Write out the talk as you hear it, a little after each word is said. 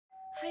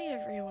Hi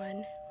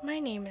everyone, my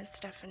name is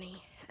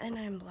Stephanie and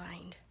I'm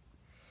blind.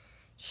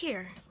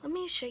 Here, let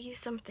me show you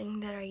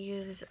something that I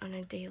use on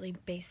a daily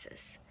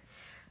basis.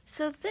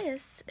 So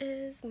this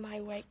is my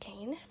white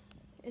cane.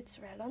 It's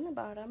red on the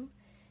bottom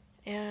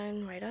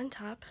and white on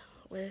top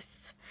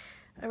with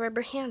a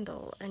rubber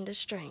handle and a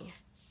string.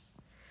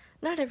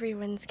 Not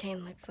everyone's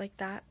cane looks like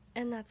that,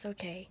 and that's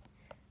okay.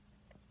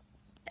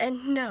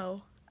 And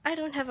no, I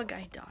don't have a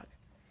guide dog.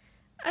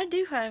 I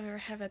do, however,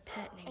 have a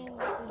pet named And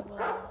this is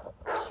Willow.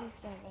 She's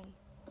 7.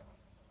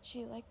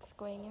 She likes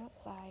going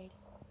outside,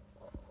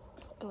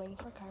 going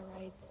for car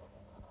rides,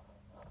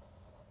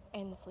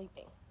 and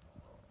sleeping.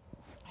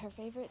 Her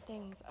favorite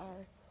things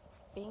are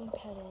being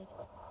petted,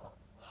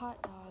 hot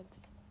dogs,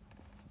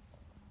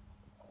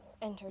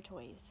 and her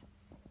toys.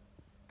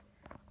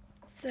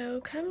 So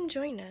come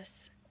join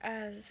us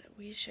as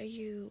we show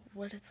you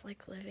what it's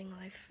like living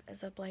life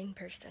as a blind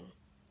person.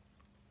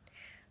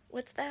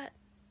 What's that?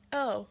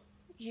 Oh,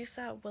 you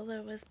thought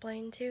Willow was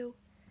blind too?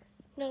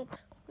 Nope,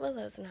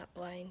 Willow's not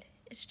blind.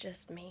 It's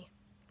just me.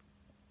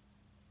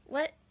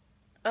 What?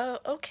 Oh,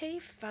 okay,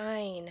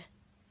 fine.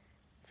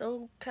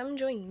 So come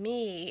join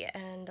me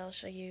and I'll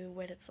show you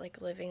what it's like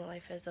living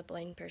life as a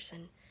blind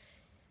person.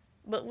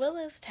 But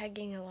Willow's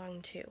tagging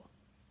along too.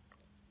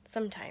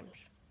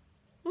 Sometimes.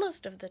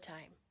 Most of the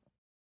time.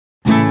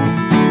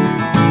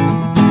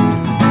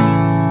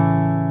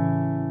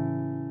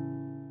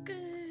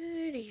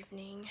 Good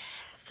evening.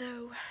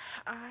 So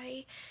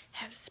I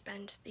have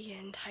spent the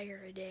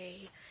entire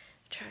day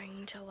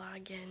trying to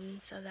log in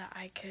so that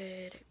I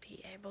could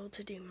be able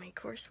to do my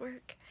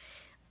coursework,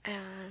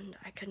 and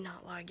I could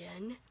not log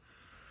in.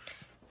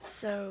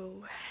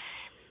 So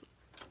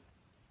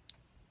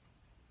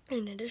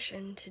in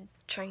addition to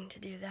trying to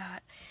do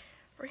that,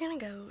 we're gonna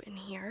go in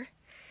here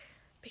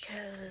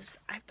because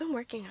I've been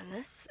working on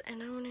this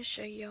and I want to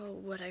show y'all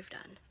what I've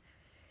done.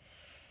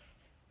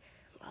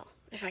 Well,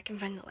 if I can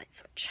find the light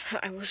switch,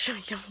 I will show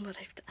y'all what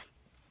I've done.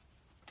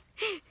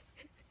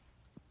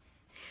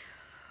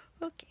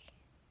 Okay.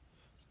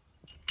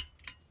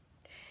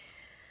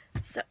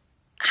 So,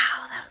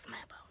 ow, that was my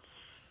elbow.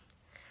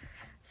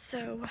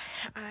 So,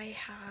 I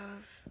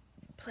have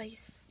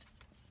placed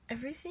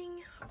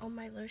everything, all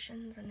my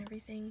lotions and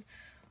everything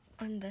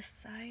on this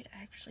side.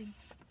 I actually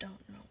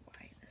don't know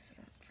why this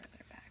isn't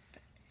further back,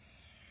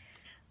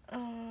 but,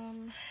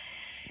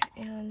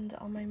 and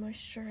all my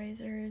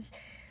moisturizers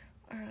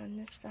are on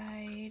this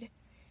side.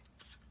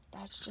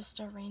 That's just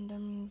a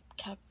random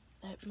cup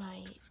that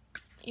my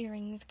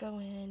earrings go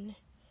in.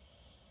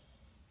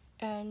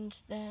 And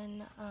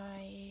then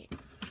I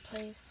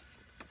placed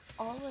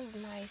all of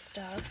my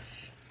stuff.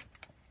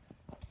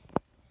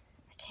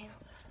 I can't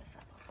lift this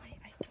up all the way.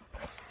 I don't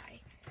know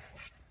why.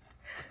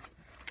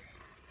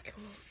 It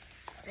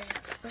won't stay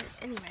up. But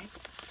anyway,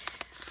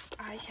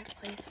 I have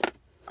placed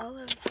all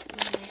of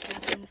my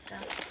makeup and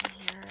stuff in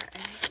here.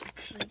 I've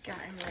actually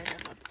gotten rid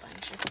of a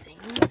bunch of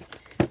things.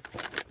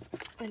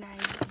 And I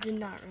did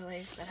not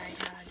realize that I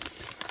had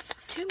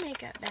 2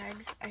 makeup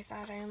bags. I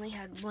thought I only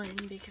had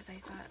 1 because I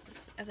thought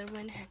the other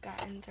one had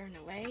gotten thrown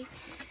away.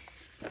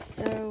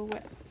 So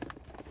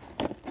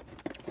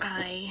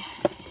I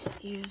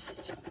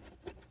used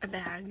a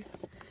bag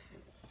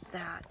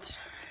that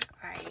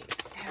I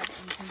had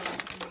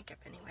intended for makeup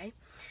anyway.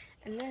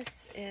 And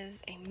this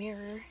is a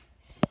mirror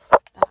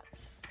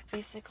that's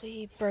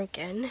basically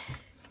broken.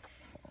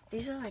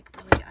 These are like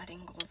really odd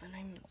angles and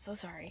I'm so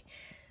sorry.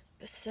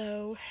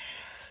 So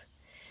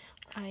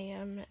I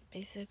am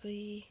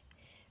basically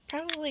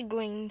probably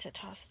going to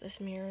toss this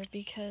mirror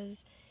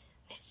because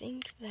I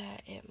think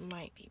that it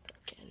might be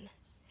broken.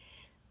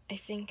 I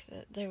think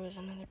that there was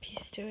another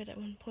piece to it at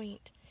one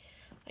point,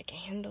 like a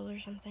handle or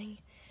something.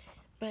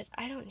 But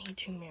I don't need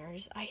 2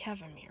 mirrors. I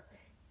have a mirror.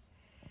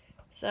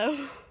 So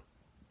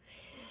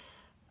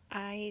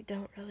I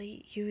don't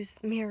really use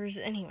mirrors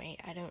anyway.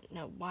 I don't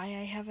know why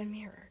I have a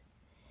mirror.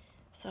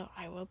 So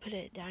I will put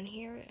it down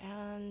here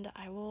and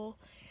I will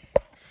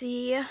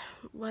see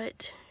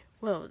what...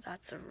 Whoa,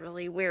 that's a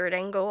really weird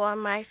angle on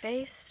my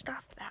face.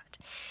 Stop that.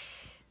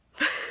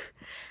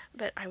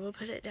 But I will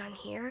put it down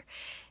here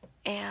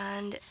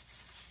and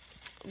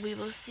we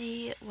will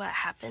see what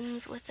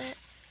happens with it,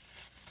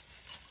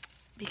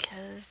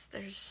 because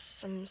there's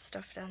some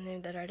stuff down there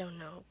that I don't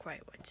know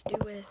quite what to do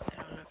with.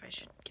 I don't know if I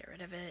should get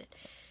rid of it,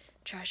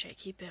 trash it,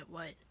 keep it,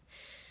 what.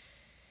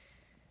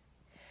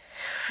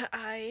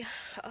 I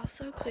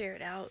also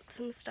cleared out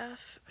some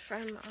stuff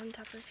from on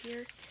top of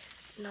here.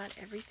 Not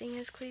everything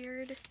is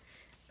cleared,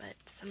 but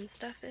some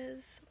stuff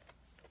is.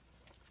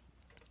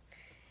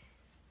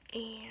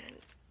 And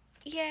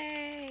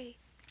yay!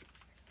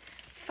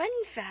 Fun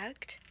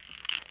fact,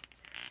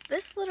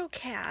 this little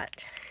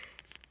cat,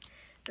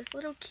 this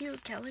little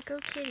cute calico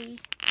kitty,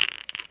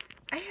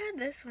 I had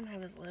this when I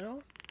was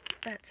little.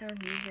 That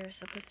sound you hear is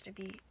supposed to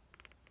be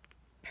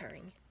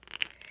purring.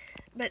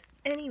 But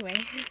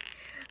anyway,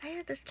 I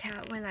had this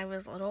cat when I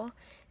was little,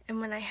 and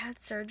when I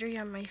had surgery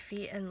on my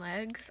feet and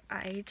legs,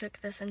 I took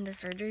this into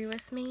surgery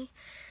with me.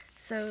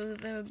 So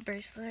the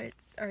bracelet,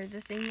 or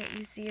the thing that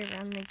you see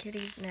around the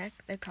kitty's neck,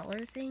 the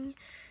collar thing,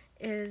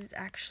 is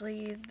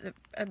actually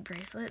a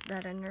bracelet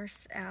that a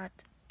nurse at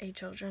a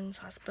children's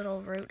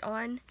hospital wrote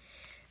on,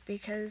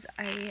 because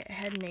I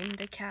had named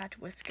the cat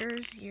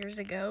Whiskers years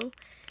ago,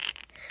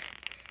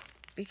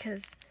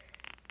 because,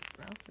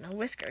 well, no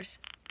whiskers.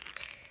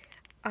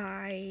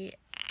 I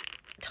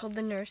told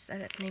the nurse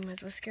that its name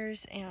was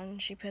Whiskers,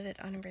 and she put it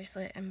on a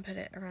bracelet and put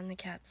it around the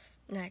cat's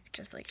neck,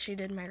 just like she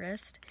did my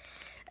wrist.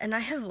 And I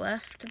have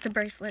left the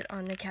bracelet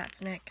on the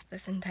cat's neck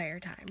this entire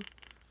time.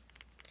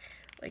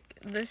 Like,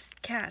 this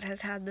cat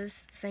has had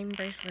this same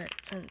bracelet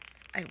since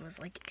I was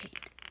like 8.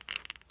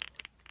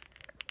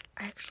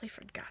 I actually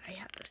forgot I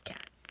had this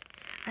cat.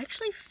 I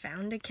actually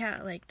found a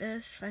cat like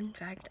this. Fun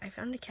fact, I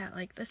found a cat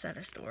like this at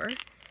a store.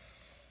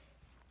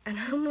 And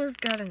I almost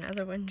got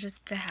another one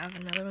just to have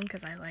another one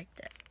because I liked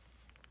it.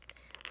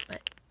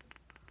 But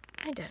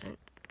I didn't.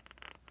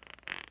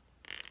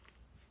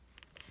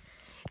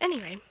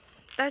 Anyway,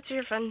 that's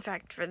your fun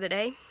fact for the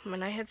day.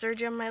 When I had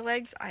surgery on my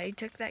legs, I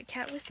took that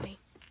cat with me.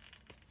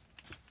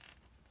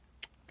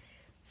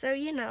 So,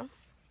 you know,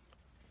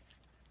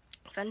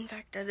 fun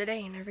fact of the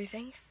day and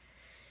everything.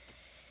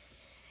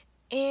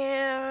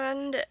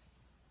 And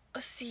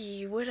let's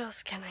see, what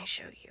else can I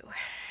show you?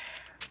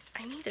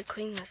 I need to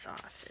clean this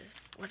off is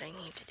what I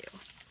need to do.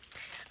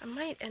 I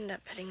might end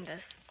up putting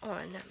this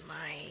on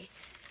my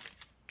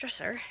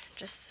dresser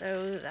just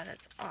so that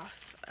it's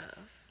off of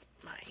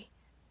my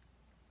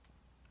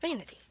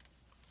vanity.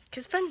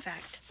 Because fun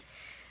fact,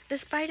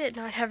 despite it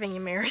not having a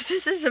mirror,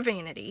 this is a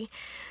vanity.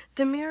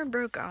 The mirror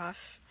broke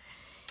off,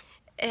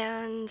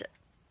 and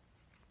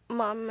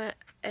Mom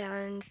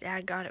and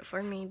Dad got it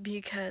for me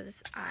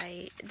because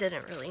I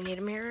didn't really need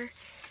a mirror.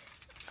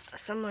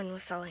 Someone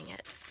was selling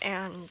it,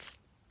 and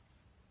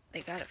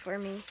they got it for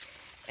me,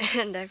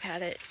 and I've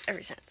had it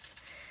ever since.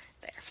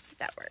 There,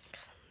 that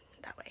works.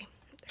 That way,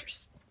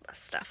 there's less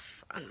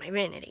stuff on my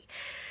vanity.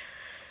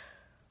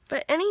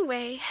 But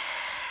anyway,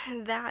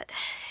 that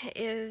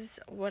is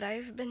what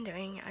I've been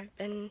doing. I've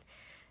been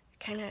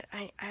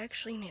I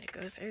actually need to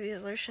go through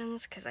these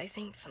lotions because I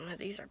think some of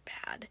these are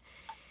bad.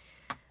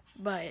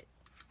 But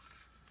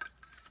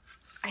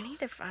I need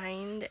to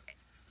find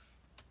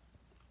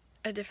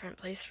a different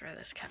place for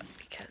this cup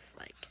because,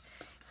 like,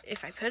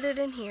 if I put it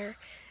in here,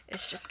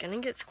 it's just gonna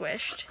get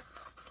squished.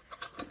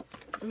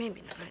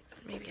 Maybe not.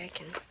 Maybe I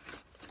can.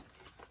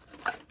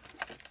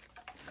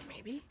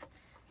 Maybe.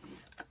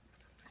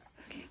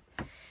 Okay.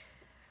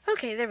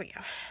 Okay, there we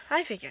go.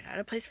 I figured out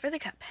a place for the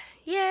cup.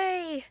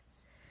 Yay!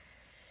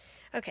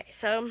 Okay,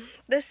 so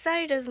this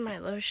side is my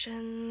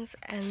lotions,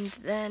 and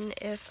then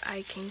if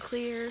I can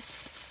clear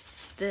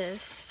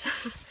this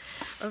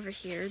over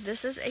here,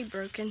 this is a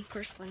broken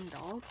porcelain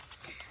doll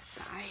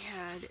that I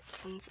had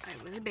since I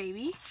was a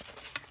baby.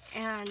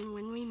 And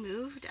when we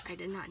moved, I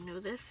did not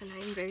know this, and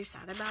I'm very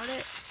sad about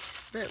it,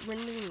 but when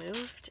we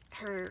moved,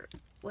 her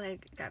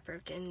leg got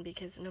broken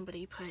because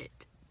nobody put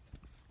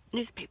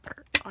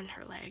newspaper on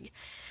her leg.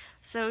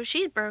 So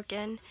she's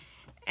broken,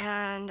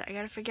 and I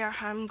gotta figure out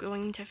how I'm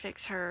going to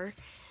fix her.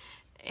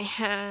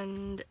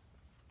 And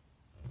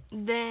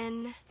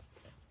then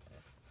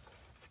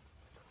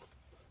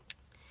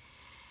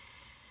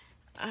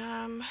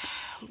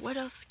what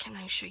else can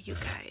I show you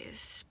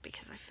guys?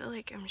 Because I feel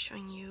like I'm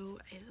showing you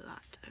a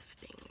lot of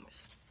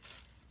things.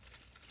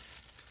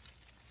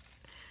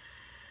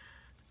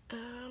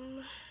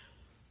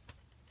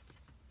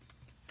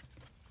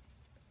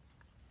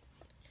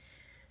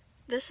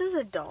 This is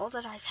a doll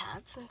that I've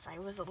had since I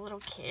was a little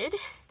kid.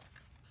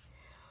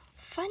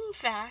 Fun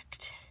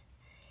fact,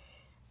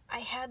 I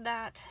had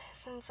that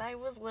since I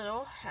was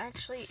little.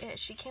 Actually,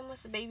 she came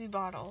with a baby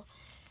bottle,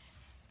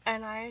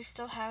 and I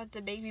still have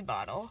the baby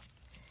bottle.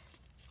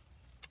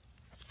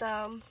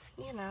 So,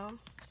 you know,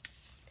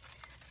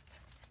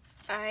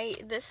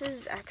 this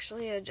is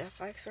actually a Jeff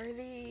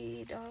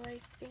Foxworthy doll, I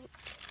think.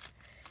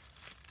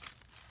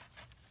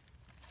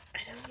 I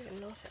don't even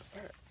know if it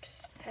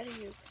works. How do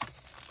you...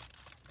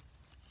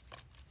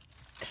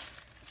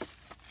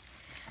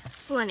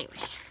 Well, anyway.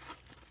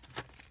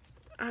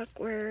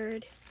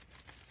 Awkward.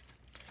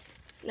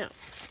 No.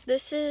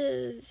 This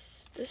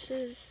is,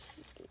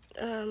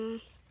 I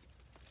don't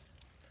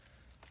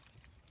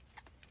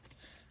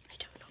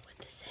know what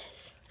this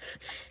is.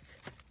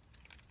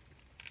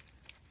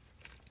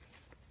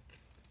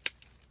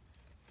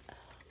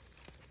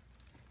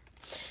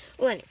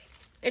 Well, anyway,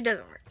 it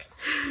doesn't work.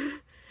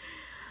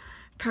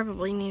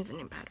 Probably needs a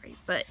new battery,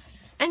 but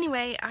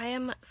anyway, I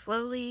am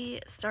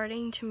slowly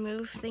starting to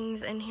move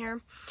things in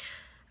here.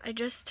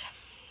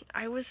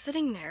 I was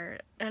sitting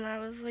there and I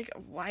was like,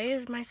 why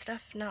is my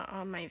stuff not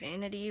on my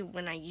vanity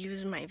when I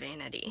use my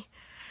vanity?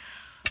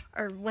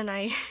 Or when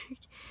I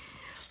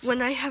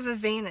have a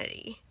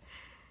vanity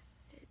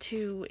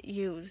to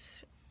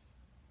use.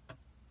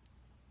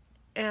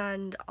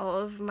 And all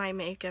of my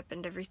makeup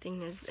and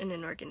everything is in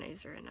an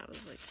organizer, and I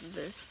was like,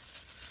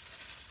 this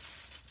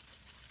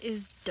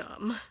is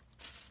dumb.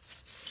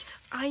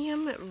 I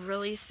am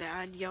really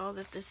sad, y'all,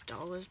 that this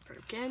doll is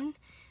broken.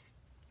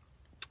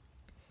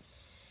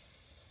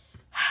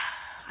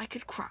 I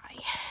could cry.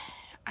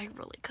 I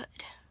really could.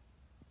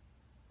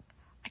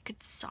 I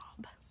could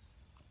sob.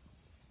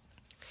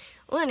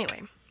 Well,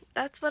 anyway,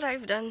 that's what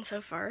I've done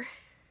so far.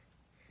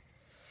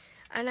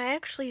 And I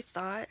actually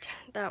thought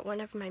that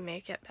one of my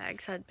makeup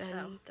bags had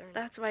been...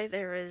 that's why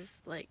there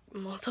is, like,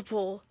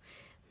 multiple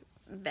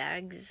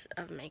bags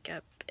of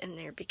makeup in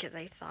there, because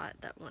I thought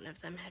that one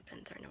of them had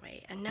been thrown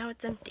away. And now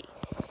it's empty.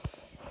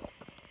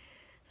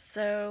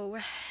 So,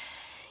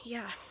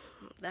 yeah,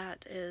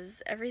 that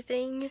is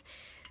everything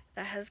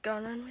that has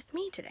gone on with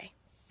me today.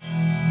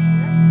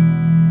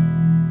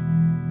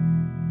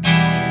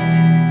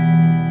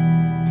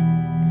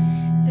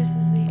 This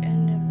is the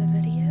end of the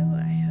video.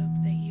 I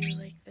hope that you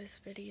like this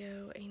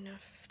video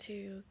enough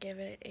to give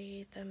it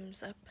a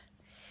thumbs up.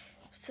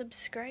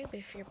 Subscribe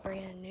if you're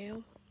brand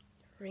new.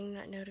 Ring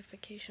that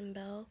notification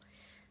bell.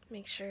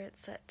 Make sure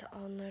it's set to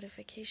all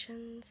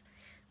notifications.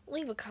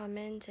 Leave a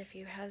comment if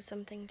you have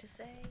something to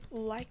say.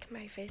 Like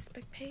my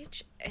Facebook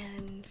page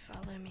and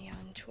follow me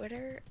on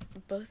Twitter.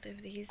 Both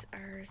of these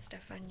are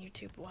Steph on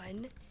YouTube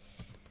 1.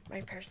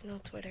 My personal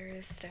Twitter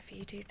is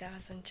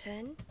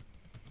Steffi2010.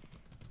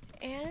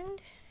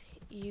 And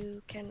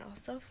you can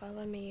also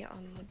follow me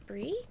on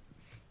Labrie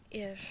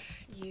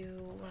if you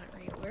want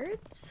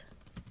rewards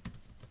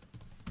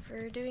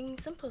for doing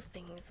simple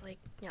things like,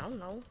 I don't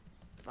know,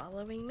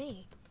 following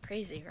me.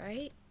 Crazy,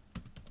 right?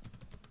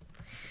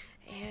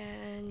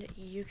 And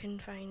you can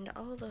find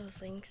all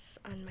those links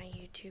on my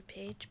YouTube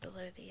page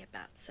below the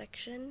About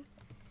section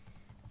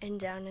and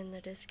down in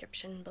the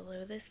description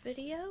below this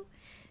video.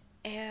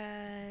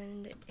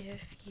 And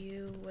if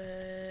you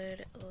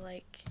would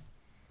like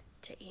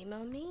to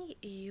email me,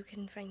 you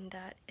can find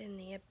that in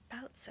the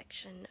About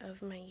section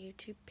of my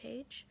YouTube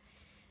page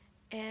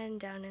and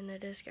down in the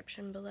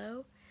description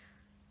below.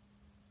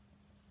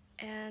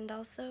 And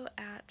also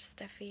at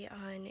Steffi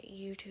on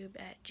YouTube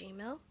at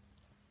Gmail.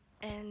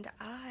 And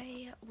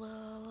I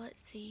will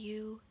see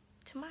you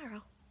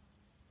tomorrow.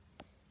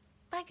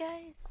 Bye,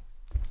 guys.